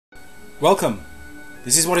Welcome.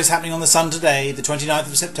 This is what is happening on the Sun today, the 29th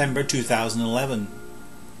of September 2011.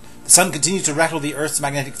 The Sun continues to rattle the Earth's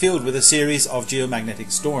magnetic field with a series of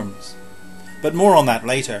geomagnetic storms. But more on that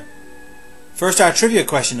later. First, our trivia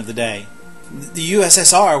question of the day. The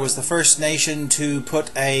USSR was the first nation to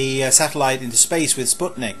put a satellite into space with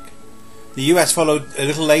Sputnik. The US followed a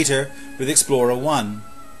little later with Explorer 1.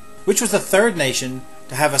 Which was the third nation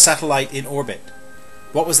to have a satellite in orbit?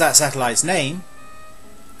 What was that satellite's name?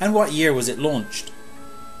 And what year was it launched?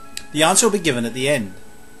 The answer will be given at the end.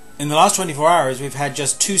 In the last 24 hours we've had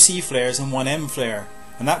just 2 C flares and 1 M flare,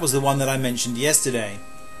 and that was the one that I mentioned yesterday.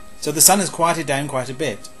 So the Sun has quieted down quite a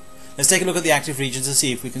bit. Let's take a look at the active regions and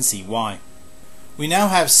see if we can see why. We now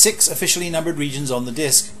have 6 officially numbered regions on the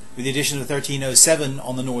disk, with the addition of 1307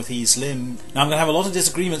 on the northeast limb. Now I'm going to have a lot of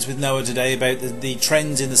disagreements with Noah today about the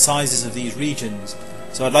trends in the sizes of these regions,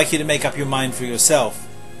 so I'd like you to make up your mind for yourself.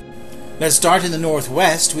 Let's start in the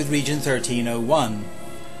northwest with region 1301.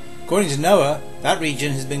 According to Noah, that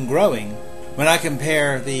region has been growing. When I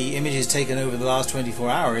compare the images taken over the last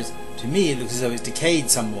 24 hours, to me it looks as though it's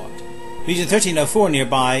decayed somewhat. Region 1304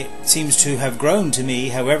 nearby seems to have grown to me,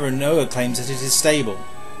 however Noah claims that it is stable.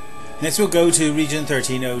 Next we'll go to region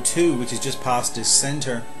 1302, which is just past its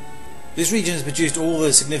centre. This region has produced all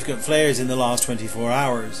the significant flares in the last 24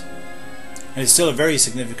 hours, and it's still a very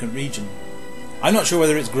significant region. I'm not sure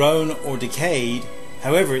whether it's grown or decayed,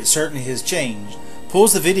 however it certainly has changed.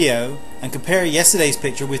 Pause the video and compare yesterday's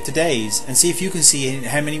picture with today's and see if you can see in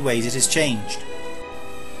how many ways it has changed.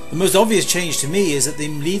 The most obvious change to me is that the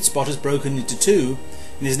lead spot has broken into 2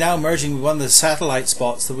 and is now merging with one of the satellite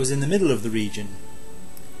spots that was in the middle of the region.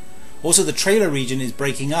 Also the trailer region is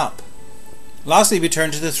breaking up. Lastly we turn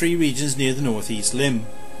to the 3 regions near the northeast limb,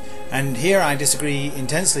 and here I disagree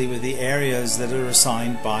intensely with the areas that are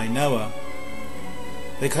assigned by Noah.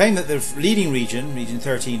 They claim that the leading region, region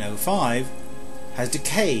 1305, has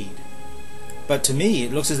decayed, but to me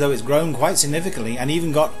it looks as though it's grown quite significantly and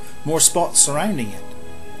even got more spots surrounding it.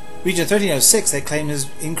 Region 1306 they claim has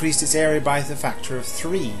increased its area by the factor of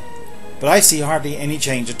 3, but I see hardly any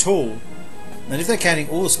change at all. And if they're counting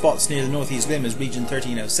all the spots near the northeast limb as region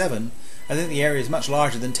 1307, I think the area is much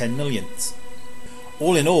larger than 10 millionths.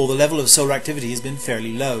 All in all, the level of solar activity has been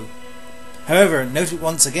fairly low. However, note it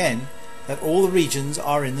once again that all the regions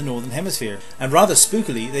are in the northern hemisphere, and rather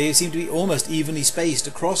spookily they seem to be almost evenly spaced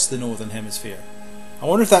across the northern hemisphere. I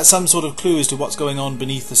wonder if that's some sort of clue as to what's going on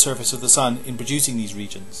beneath the surface of the Sun in producing these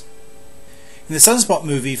regions. In the Sunspot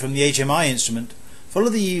movie from the HMI instrument, follow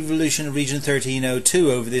the evolution of region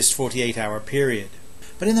 1302 over this 48-hour period.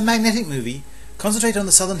 But in the magnetic movie, concentrate on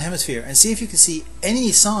the southern hemisphere and see if you can see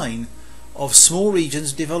any sign of small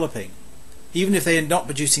regions developing, even if they are not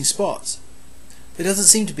producing spots. There doesn't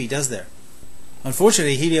seem to be, does there?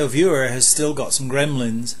 Unfortunately, Helio Viewer has still got some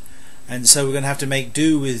gremlins, and so we're going to have to make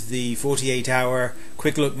do with the 48-hour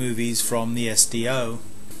quick look movies from the SDO.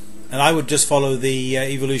 And I would just follow the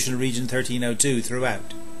evolution of region 1302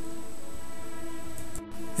 throughout.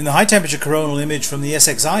 In the high temperature coronal image from the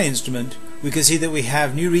SXI instrument, we can see that we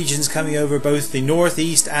have new regions coming over both the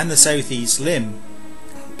northeast and the southeast limb.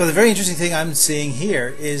 But the very interesting thing I'm seeing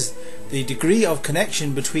here is the degree of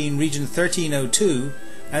connection between region 1302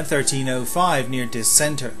 and 1305 near disk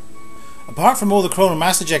center. Apart from all the coronal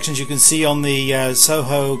mass ejections you can see on the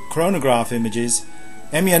SOHO coronagraph images,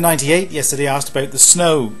 EMEA98 yesterday asked about the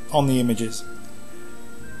snow on the images.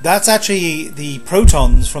 That's actually the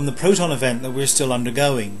protons from the proton event that we're still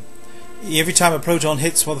undergoing. Every time a proton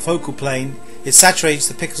hits the focal plane, it saturates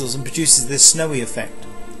the pixels and produces this snowy effect.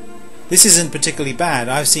 This isn't particularly bad.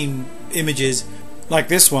 I've seen images like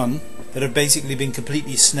this one that have basically been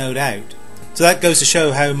completely snowed out. So that goes to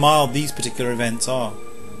show how mild these particular events are.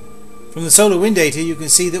 From the solar wind data you can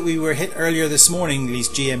see that we were hit earlier this morning, at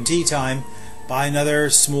least GMT time, by another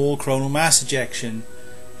small coronal mass ejection.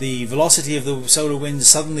 The velocity of the solar wind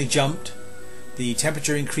suddenly jumped, the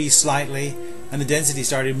temperature increased slightly, and the density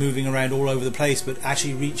started moving around all over the place, but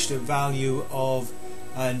actually reached a value of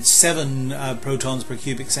 7 protons per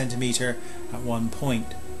cubic centimeter at one point.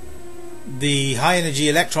 The high energy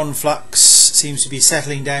electron flux seems to be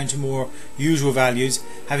settling down to more usual values,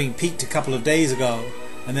 having peaked a couple of days ago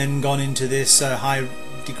and then gone into this high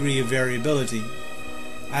degree of variability.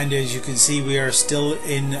 And as you can see, we are still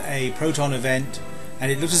in a proton event,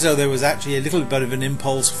 and it looks as though there was actually a little bit of an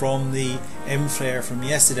impulse from the M flare from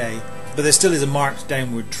yesterday, but there still is a marked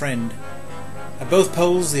downward trend. At both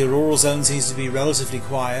poles the auroral zone seems to be relatively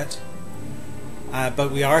quiet,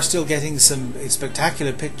 but we are still getting some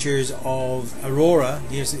spectacular pictures of aurora.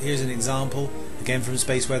 Here's an example, again from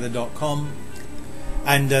spaceweather.com,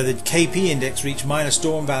 and the KP index reached minor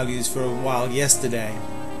storm values for a while yesterday.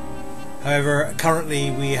 However,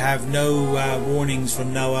 currently we have no warnings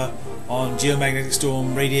from NOAA on geomagnetic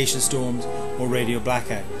storm, radiation storms or radio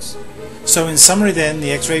blackouts. So in summary then,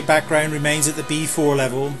 the X-ray background remains at the B4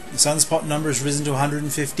 level, the sunspot number has risen to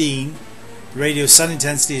 115, the radio sun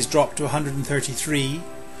intensity has dropped to 133,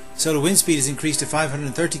 solar wind speed has increased to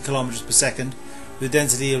 530 km per second with a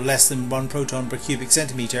density of less than 1 proton per cubic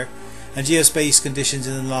centimetre, and geospace conditions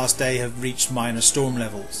in the last day have reached minor storm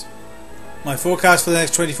levels. My forecast for the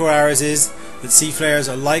next 24 hours is that C flares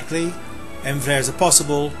are likely, M flares are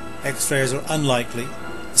possible, X flares are unlikely.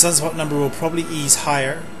 The sunspot number will probably ease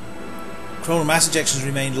higher. Coronal mass ejections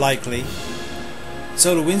remain likely.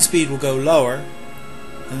 Solar wind speed will go lower,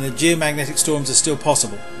 and the geomagnetic storms are still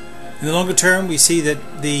possible. In the longer term, we see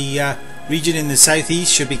that the region in the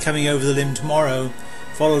southeast should be coming over the limb tomorrow,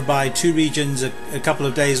 followed by two regions a couple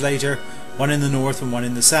of days later, one in the north and one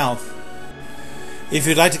in the south. If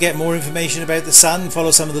you'd like to get more information about the Sun,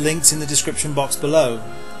 follow some of the links in the description box below.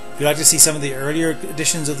 If you'd like to see some of the earlier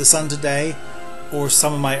editions of the Sun Today or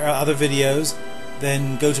some of my other videos,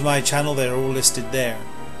 then go to my channel, they're all listed there.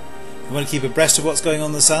 If you want to keep abreast of what's going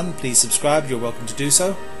on in the Sun, please subscribe, you're welcome to do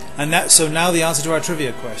so. And now the answer to our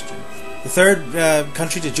trivia question. The third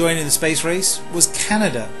country to join in the space race was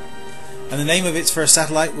Canada, and the name of its first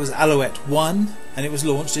satellite was Alouette 1, and it was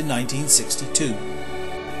launched in 1962.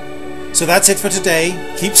 So that's it for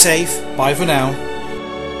today. Keep safe. Bye for now.